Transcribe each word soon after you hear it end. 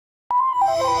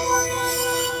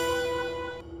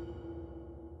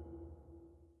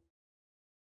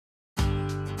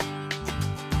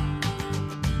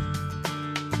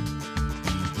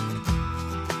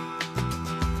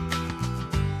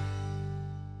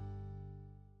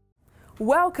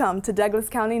Welcome to Douglas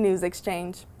County News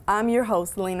Exchange. I'm your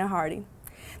host, Lena Hardy.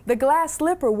 The glass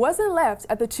slipper wasn't left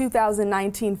at the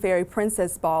 2019 Fairy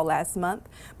Princess Ball last month,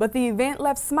 but the event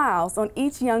left smiles on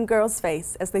each young girl's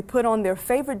face as they put on their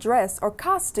favorite dress or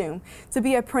costume to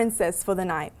be a princess for the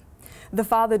night. The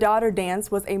father-daughter dance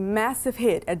was a massive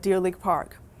hit at Deer Lake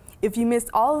Park. If you missed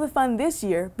all of the fun this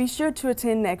year, be sure to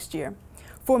attend next year.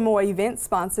 For more events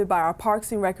sponsored by our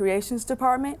Parks and Recreations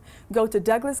Department, go to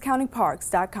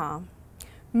douglascountyparks.com.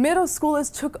 Middle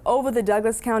schoolers took over the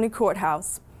Douglas County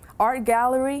Courthouse Art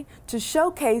Gallery to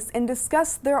showcase and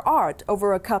discuss their art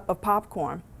over a cup of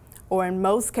popcorn, or in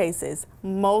most cases,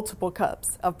 multiple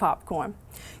cups of popcorn.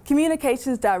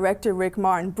 Communications Director Rick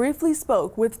Martin briefly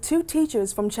spoke with two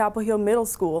teachers from Chapel Hill Middle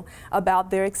School about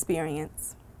their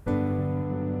experience.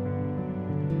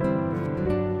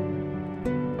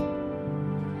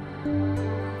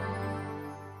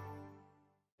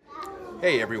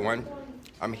 Hey everyone,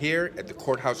 I'm here at the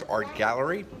Courthouse Art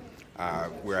Gallery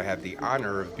where I have the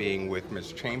honor of being with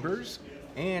Ms. Chambers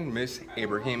and Ms.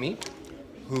 Ibrahimi,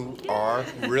 who are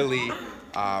really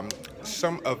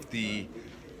some of the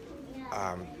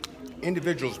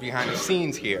individuals behind the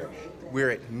scenes here.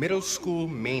 We're at Middle School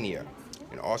Mania,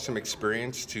 an awesome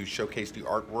experience to showcase the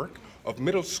artwork of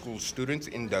middle school students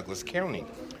in Douglas County.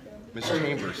 Ms.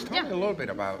 Chambers, tell me a little bit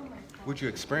about what you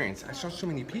experienced. I saw so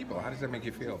many people. How does that make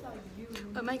you feel?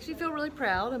 It makes me feel really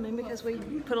proud. I mean, because we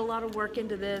put a lot of work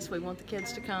into this. We want the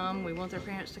kids to come. We want their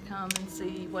parents to come and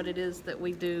see what it is that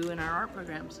we do in our art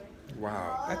programs.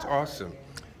 Wow, that's awesome.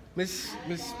 Miss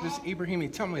Ibrahimi,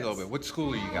 tell me a little bit. What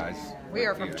school are you guys? We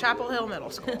are from Chapel Hill Middle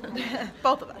School.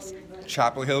 Both of us.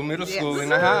 Chapel Hill Middle School in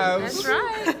the house. That's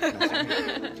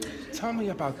right. Tell me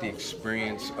about the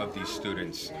experience of these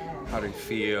students, how they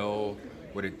feel,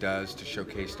 what it does to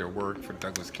showcase their work for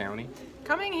Douglas County.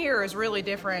 Coming here is really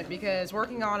different because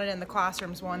working on it in the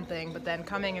classroom is one thing, but then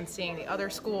coming and seeing the other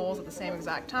schools at the same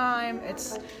exact time,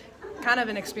 it's kind of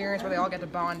an experience where they all get to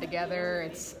bond together.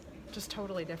 It's just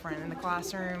totally different. In the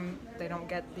classroom, they don't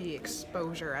get the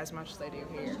exposure as much as they do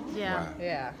here. Yeah. Wow.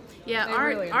 Yeah. Yeah,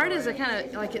 They art is a kind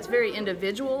of, like, it's very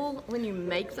individual when you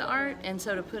make the art, and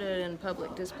so to put it in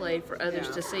public display for others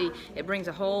to see, it brings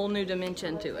a whole new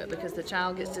dimension to it because the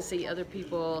child gets to see other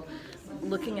people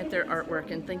looking at their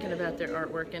artwork and thinking about their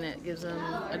artwork, and it gives them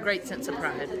a great sense of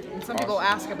pride. And some people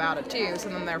ask about it too, so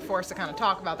then they're forced to kind of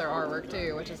talk about their artwork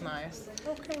too, which is nice.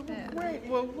 Okay, great.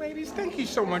 Well, ladies, thank you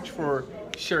so much for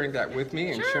sharing that with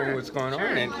me and sharing what's going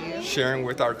on and sharing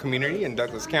with our community in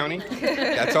Douglas County.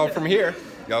 That's all from here.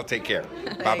 Y'all take care.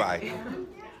 Bye-bye.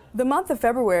 The month of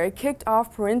February kicked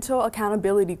off Parental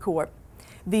Accountability Court.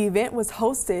 The event was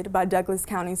hosted by Douglas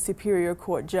County Superior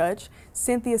Court Judge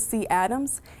Cynthia C.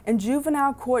 Adams and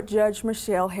Juvenile Court Judge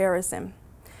Michelle Harrison.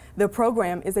 The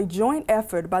program is a joint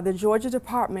effort by the Georgia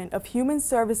Department of Human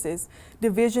Services,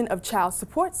 Division of Child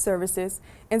Support Services,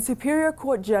 and Superior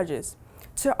Court judges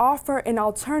to offer an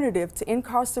alternative to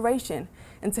incarceration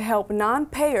and to help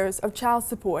non-payers of child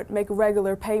support make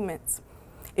regular payments.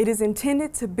 It is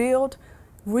intended to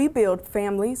rebuild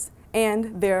families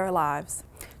and their lives.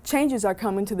 Changes are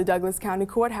coming to the Douglas County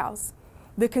Courthouse.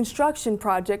 The construction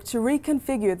project to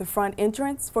reconfigure the front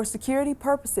entrance for security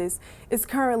purposes is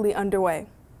currently underway.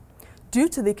 Due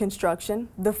to the construction,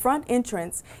 the front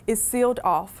entrance is sealed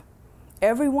off.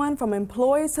 Everyone from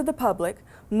employees to the public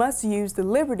must use the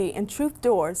Liberty and Truth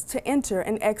doors to enter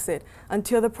and exit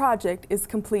until the project is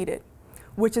completed,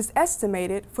 which is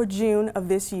estimated for June of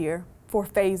this year for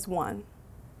Phase 1.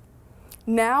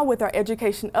 Now, with our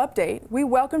education update, we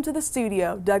welcome to the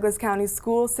studio Douglas County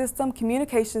School System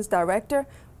Communications Director,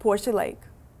 Portia Lake.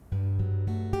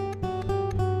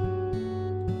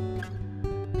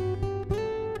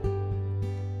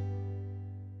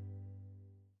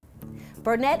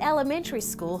 Burnett Elementary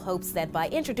School hopes that by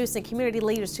introducing community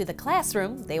leaders to the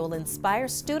classroom, they will inspire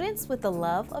students with the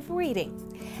love of reading.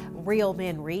 Real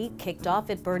Men Read kicked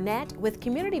off at Burnett with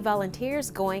community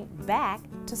volunteers going back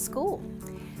to school.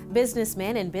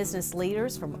 Businessmen and business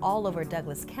leaders from all over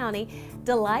Douglas County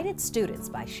delighted students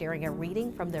by sharing a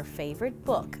reading from their favorite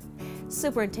book.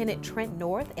 Superintendent Trent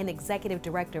North and Executive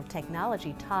Director of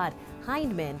Technology Todd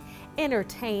Hindman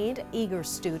entertained eager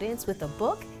students with a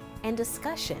book and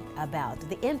discussion about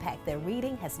the impact that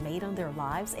reading has made on their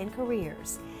lives and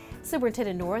careers.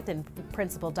 Superintendent North and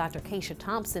Principal Dr. Keisha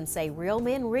Thompson say Real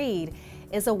Men Read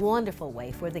is a wonderful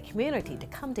way for the community to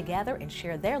come together and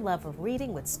share their love of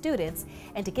reading with students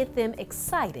and to get them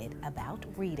excited about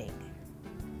reading.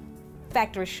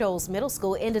 Factory Shoals Middle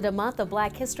School ended a month of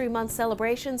Black History Month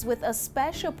celebrations with a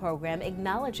special program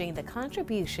acknowledging the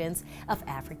contributions of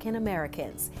African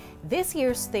Americans. This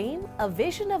year's theme, A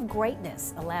Vision of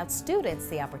Greatness, allowed students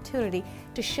the opportunity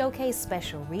to showcase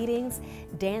special readings,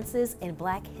 dances, and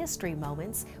Black history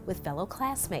moments with fellow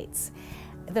classmates.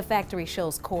 The Factory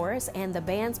Shoals Chorus and the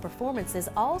band's performances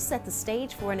all set the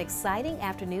stage for an exciting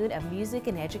afternoon of music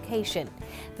and education.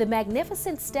 The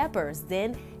Magnificent Steppers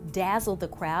then dazzled the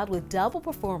crowd with double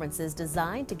performances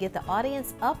designed to get the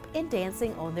audience up and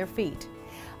dancing on their feet.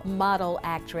 Model,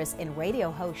 actress, and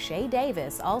radio host Shay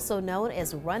Davis, also known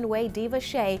as Runway Diva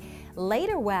Shay,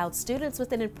 later wowed students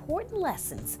with an important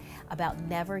lessons about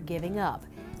never giving up.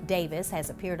 Davis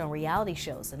has appeared on reality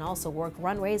shows and also worked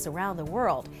runways around the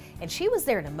world, and she was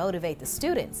there to motivate the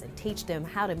students and teach them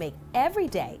how to make every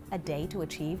day a day to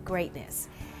achieve greatness.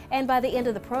 And by the end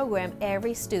of the program,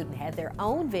 every student had their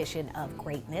own vision of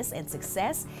greatness and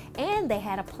success, and they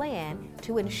had a plan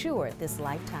to ensure this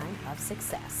lifetime of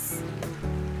success.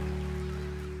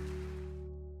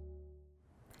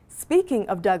 Speaking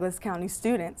of Douglas County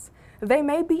students, they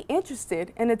may be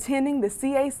interested in attending the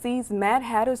CAC's Mad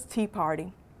Hatter's Tea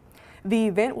Party. The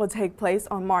event will take place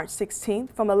on March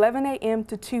 16th from 11 a.m.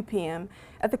 to 2 p.m.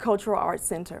 at the Cultural Arts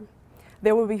Center.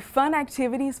 There will be fun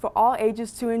activities for all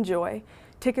ages to enjoy.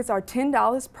 Tickets are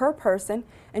 $10 per person,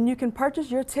 and you can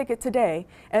purchase your ticket today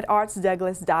at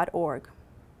artsdouglas.org.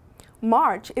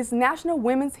 March is National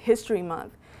Women's History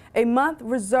Month, a month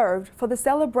reserved for the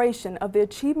celebration of the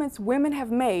achievements women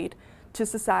have made to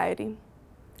society.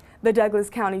 The Douglas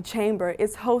County Chamber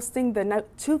is hosting the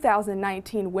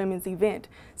 2019 women's event,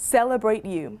 Celebrate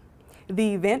You.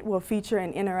 The event will feature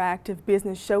an interactive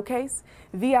business showcase,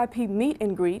 VIP meet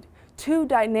and greet, 2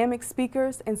 dynamic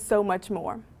speakers, and so much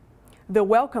more. The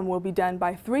welcome will be done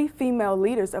by 3 female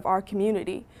leaders of our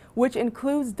community, which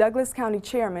includes Douglas County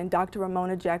Chairman Dr.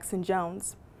 Ramona Jackson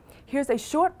Jones. Here's a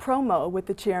short promo with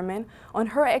the chairman on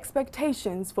her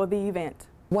expectations for the event.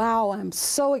 Wow, I'm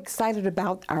so excited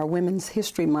about our Women's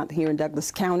History Month here in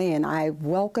Douglas County, and I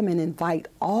welcome and invite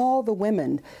all the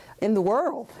women in the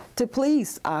world to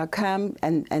please come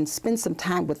and spend some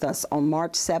time with us on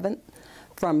March 7th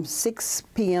from 6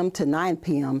 p.m. to 9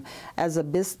 p.m. as a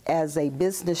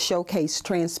business showcase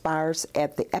transpires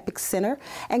at the Epic Center.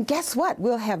 And guess what?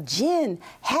 We'll have Jen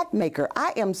Hatmaker.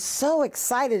 I am so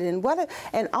excited,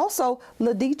 and also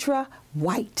Laditra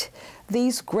White.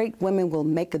 These great women will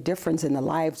make a difference in the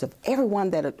lives of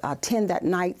everyone that attend that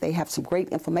night. They have some great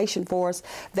information for us.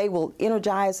 They will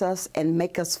energize us and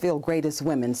make us feel great as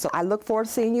women. So I look forward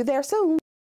to seeing you there soon.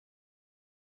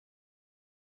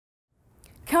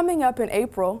 Coming up in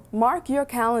April, mark your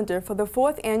calendar for the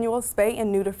 4th annual Spay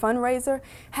and Neuter fundraiser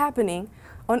happening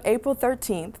on April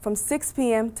 13th from 6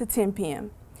 p.m. to 10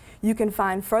 p.m. You can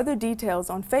find further details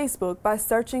on Facebook by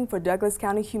searching for Douglas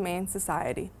County Humane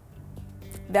Society.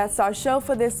 That's our show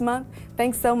for this month.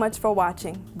 Thanks so much for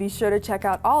watching. Be sure to check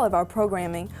out all of our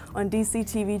programming on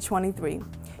DCTV 23.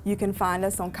 You can find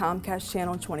us on Comcast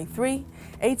Channel 23,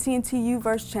 AT&T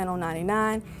U-verse Channel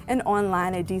 99, and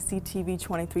online at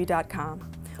DCTV23.com.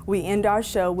 We end our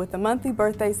show with a monthly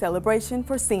birthday celebration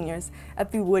for seniors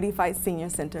at the Woody Fight Senior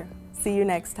Center. See you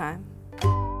next time.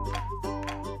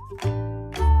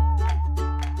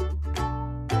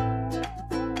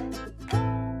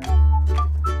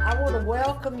 I want to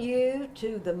welcome you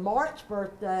to the March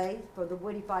birthday for the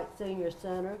Woody Fight Senior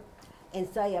Center and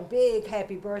say a big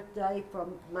happy birthday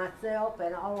from myself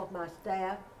and all of my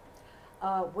staff.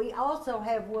 We also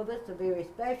have with us a very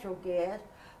special guest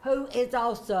who is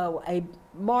also a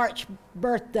March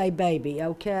birthday baby,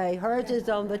 okay? Hers is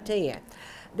on the 10th.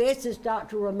 This is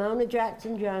Dr. Ramona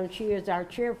Jackson Jones. She is our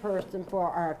chairperson for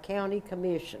our county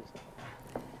commission.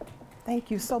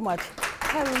 Thank you so much.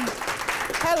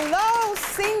 Hello,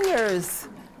 seniors.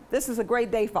 This is a great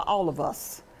day for all of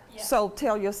us. Yeah. So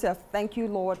tell yourself, thank you,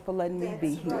 Lord, for letting me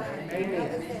be here.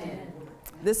 Amen.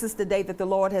 This is the day that the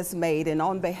Lord has made, and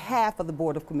on behalf of the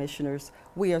Board of Commissioners,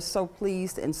 we are so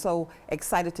pleased and so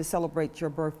excited to celebrate your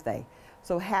birthday.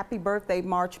 So happy birthday,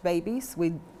 March babies.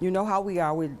 You know how we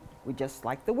are. We just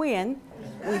like the wind.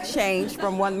 We change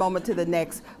from one moment to the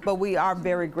next, but we are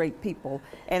very great people.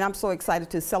 And I'm so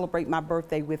excited to celebrate my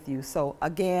birthday with you. So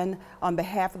again, on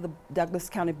behalf of the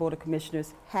Douglas County Board of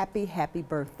Commissioners, happy, happy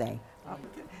birthday.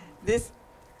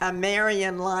 I'm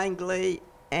Marion Langley,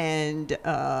 and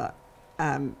I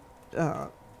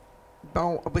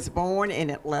was born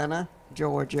in Atlanta,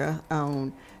 Georgia,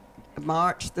 on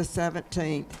March the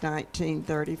 17th,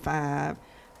 1935.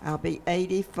 I'll be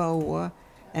 84,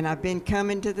 and I've been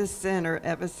coming to the center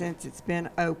ever since it's been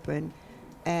open,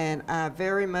 and I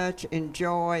very much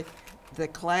enjoy the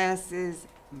classes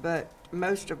but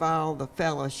most of all, the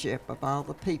fellowship of all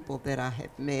the people that I have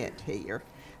met here.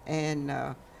 And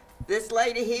this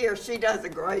lady here, she does a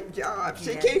great job.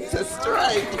 She keeps us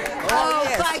straight. Oh,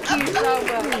 thank you so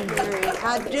much, Mary.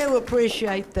 I do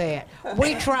appreciate that.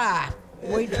 We try.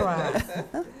 We try.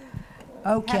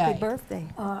 Okay. Happy birthday.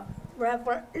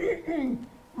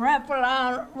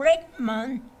 Raphael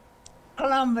Rickman,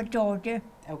 Columbus, Georgia.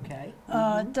 Okay.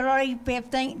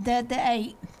 3/15 to the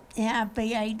 8th.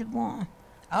 Happy 81.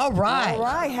 All right. All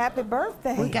right, happy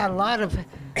birthday. We got a lot of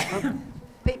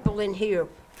people in here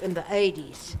in the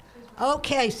 80s.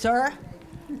 Okay, sir.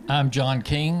 I'm John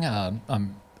King. I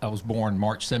was born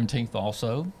March 17th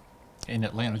also in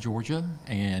Atlanta, Georgia,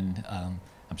 and I'm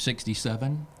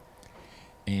 67.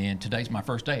 And today's my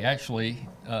first day actually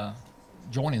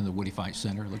joining the Woody Fight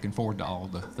Center. Looking forward to all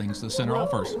the things the center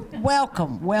offers.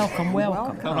 Welcome, welcome,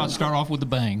 welcome. Thought I'd start off with a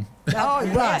bang. Oh,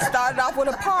 yeah, started off with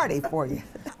a party for you.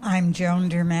 I'm Joan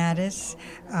Dermatis.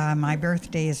 My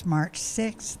birthday is March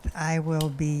 6th. I will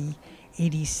be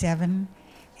 87,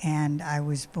 and I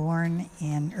was born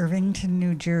in Irvington,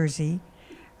 New Jersey,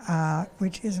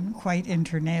 which isn't quite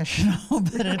international,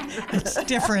 but it's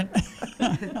different.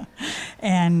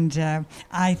 And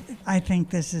I think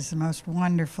this is the most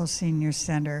wonderful senior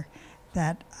center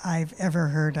that I've ever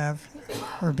heard of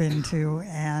or been to,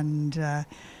 and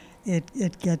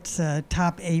it gets a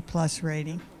top A+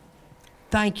 rating.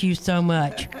 Thank you so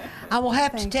much. I will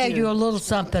have to tell you a little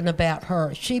something about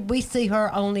her. We see her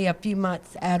only a few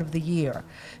months out of the year.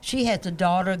 She has a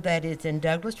daughter that is in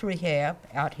Douglas Rehab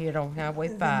out here on Highway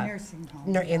 5. Nursing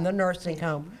home. In the nursing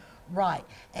home. Right.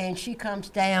 And she comes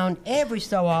down every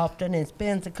so often and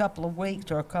spends a couple of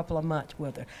weeks or a couple of months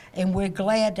with her. And we're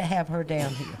glad to have her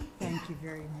down here. Thank you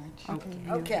very much.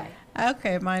 Okay.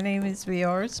 Okay, my name is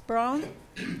Vioris Brown.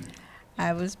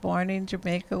 I was born in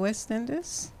Jamaica, West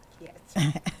Indies. Yes.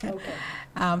 Okay.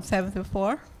 I'm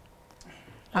 74.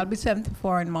 I'll be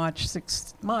 74 on March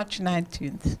 19th. March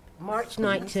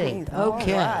 19th.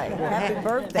 Okay. Right. Well, happy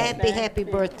birthday. Happy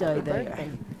birthday there.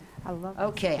 I love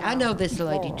Okay, I know this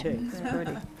lady too.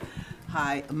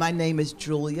 Hi, my name is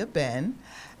Julia Ben,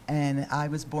 and I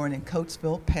was born in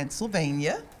Coatesville,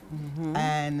 Pennsylvania.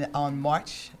 And on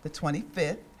March the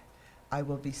 25th, I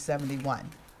will be 71.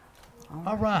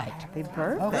 All right. Happy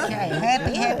birthday. Okay,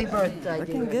 happy birthday.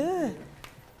 Looking good.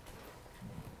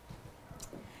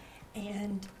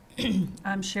 And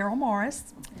I'm Cheryl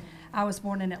Morris. I was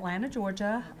born in Atlanta,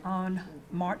 Georgia on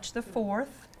March the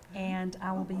 4th, and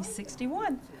I will be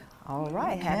 61. All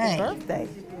right, happy birthday.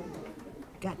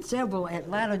 Got several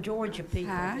Atlanta, Georgia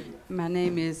people. Hi, my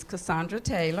name is Cassandra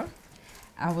Taylor.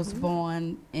 I was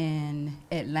born in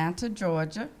Atlanta,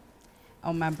 Georgia.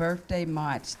 On my birthday,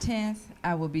 March 10th,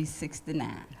 I will be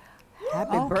 69.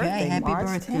 Happy birthday, happy March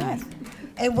birthday. 10th.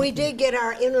 And we did get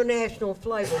our international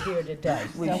flavor here today.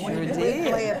 We so sure we're did.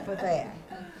 glad for that.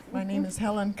 My name is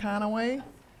Helen Conaway.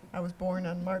 I was born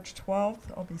on March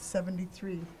 12th. I'll be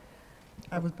 73.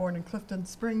 I was born in Clifton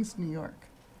Springs, New York.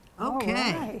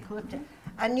 Okay. Clifton.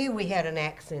 I knew we had an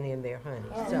accent in there, honey.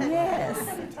 So. Yes.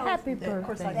 Happy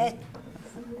birthday.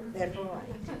 That's right.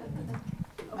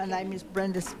 My name is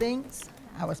Brenda Spinks.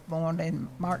 I was born in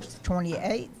March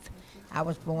 28th. I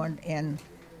was born in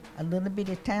a little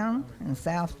bitty town in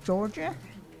South Georgia,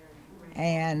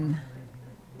 and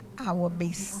I will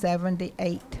be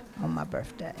 78 on my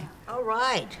birthday. All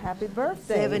right. Happy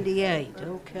birthday. 78.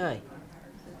 Okay.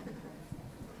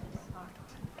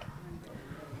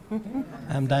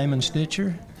 I'm Damon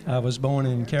Stitcher. I was born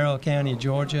in Carroll County,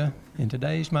 Georgia, and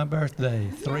today's my birthday,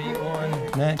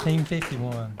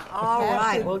 3/1/1951. All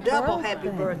right. Well, double happy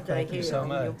birthday Thank you so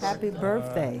much. Happy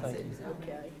birthday.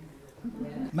 Okay.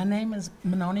 My name is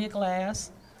Menonia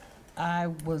Glass. I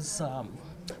was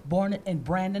born in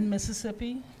Brandon,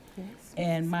 Mississippi,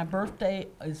 and my birthday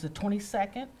is the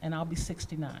 22nd, and I'll be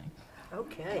 69.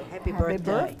 Okay. Happy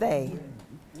birthday.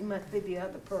 You must be the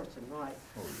other person, right?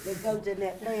 That goes in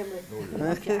that family.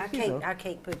 Okay, I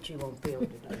can't put you on film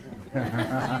today.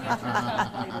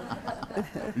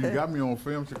 You got me on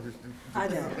film. I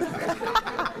know.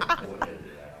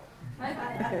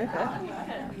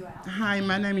 Hi,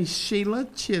 my name is Sheila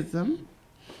Chisholm.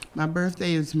 My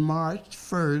birthday is March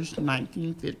 1st,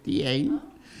 1958.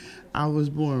 I was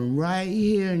born right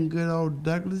here in good old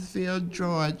Douglasville,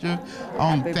 Georgia,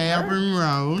 on Fairburn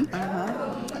Road.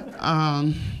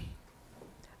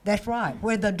 That's right,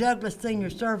 where the Douglas Senior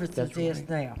Services is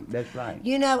now. That's right.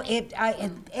 You know,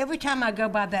 every time I go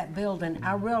by that building,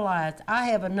 I realize I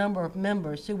have a number of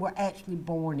members who were actually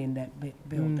born in that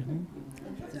building.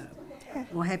 So,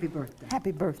 well, happy birthday.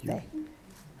 Happy birthday.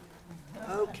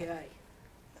 Okay.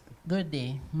 Good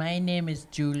day. My name is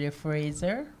Julia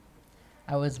Fraser.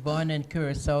 I was born in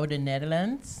Curaçao, the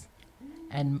Netherlands,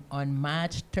 and on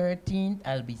March 13th,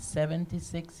 I'll be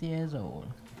 76 years old.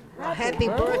 Happy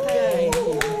birthday.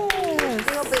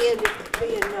 Still being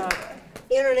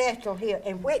international here.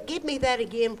 And give me that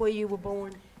again, where you were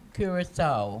born.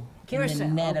 Curacao, in the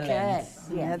Netherlands.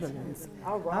 Okay. Netherlands.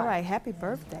 All right. All right, happy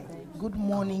birthday. Good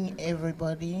morning,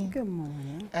 everybody. Good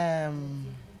morning.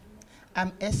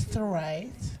 I'm Esther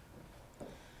Wright.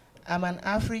 I'm an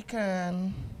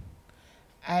African.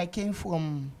 I came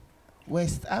from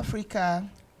West Africa,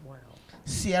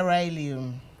 Sierra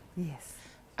Leone. Yes.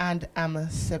 And I'm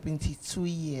 72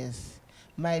 years.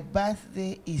 My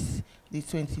birthday is the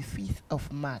 25th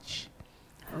of March.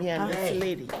 Yeah, this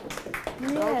lady.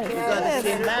 Yes.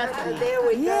 There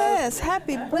we go. Yes,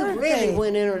 happy birthday. We really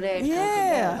went international.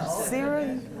 Yeah, together.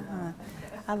 seriously.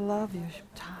 I love your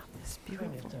top. It's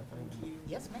beautiful.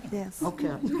 Yes, ma'am. Yes.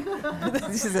 Okay.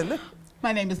 She said, look.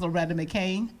 My name is Loretta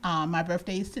McCain. My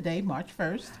birthday is today, March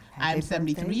 1st. I'm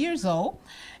 73 birthday. years old,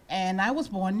 and I was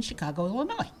born in Chicago,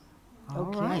 Illinois. All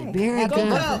Okay, right. very Go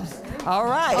good. Cubs. All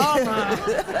right.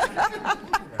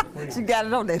 She got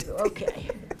it on there. Okay.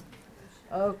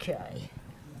 Okay.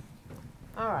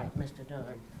 All right, Mr.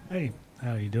 Dunn. Hey,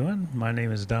 how you doing? My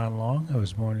name is Don Long. I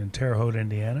was born in Terre Haute,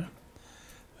 Indiana,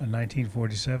 in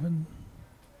 1947,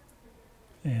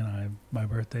 and my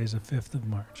birthday is the 5th of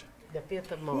March. The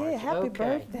 5th of March. Yeah, happy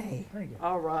Okay. birthday.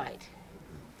 All right.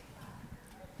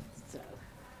 So,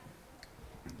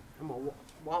 I'm going to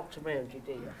walk around you,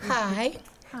 dear. Hi,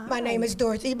 my name is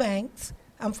Dorothy Banks.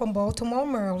 I'm from Baltimore,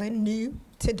 Maryland, new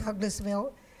to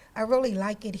Douglasville. I really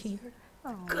like it here.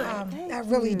 I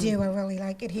really do. I really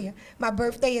like it here. My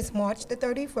birthday is March the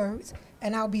 31st,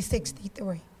 and I'll be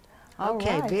 63.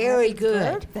 Okay, right, very happy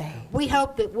good. birthday. We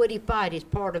hope that Woody Fight is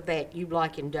part of that you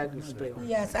like in Douglasville.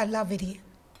 Yes, I love it here.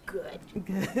 Good.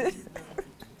 Good.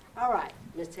 All right,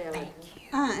 Miss Helen.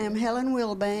 I am Helen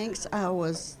Wilbanks. I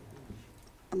was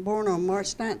born on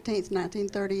March 19th,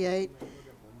 1938,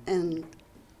 in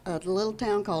a little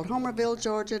town called Homerville,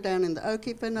 Georgia, down in the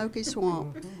Okefenokee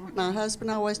Swamp. My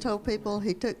husband always told people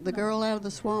he took the girl out of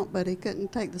the swamp, but he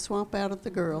couldn't take the swamp out of the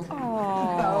girl.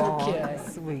 Oh, okay.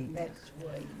 Sweet. That's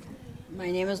sweet.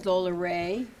 My name is Lola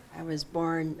Ray. I was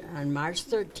born on March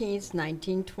 13th,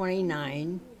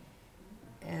 1929.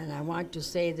 And I want to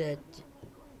say that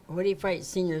Woody Fight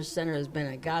Senior Center has been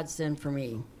a godsend for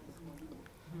me.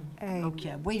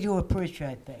 Okay, we do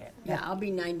appreciate that. Yeah, I'll be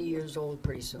 90 years old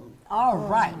pretty soon. All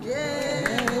right.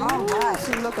 All right.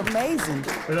 She look amazing.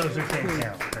 For those who can't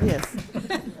count. Yes.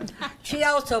 She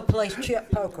also plays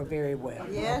chip poker very well.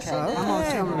 Yes, okay. I I'm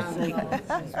gonna tell her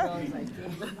a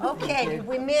secret. Okay, did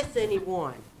we miss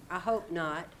anyone? I hope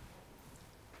not.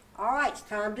 All right, it's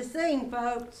time to sing,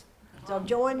 folks. So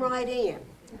join right in.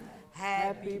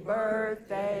 Happy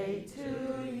birthday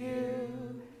to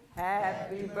you.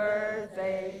 Happy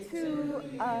birthday to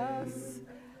us.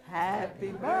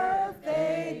 Happy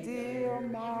birthday, dear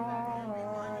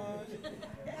March.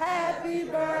 Happy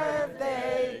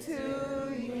birthday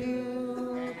to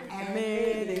you.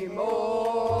 Many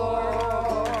more.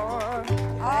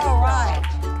 All right.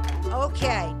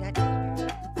 Okay. Now,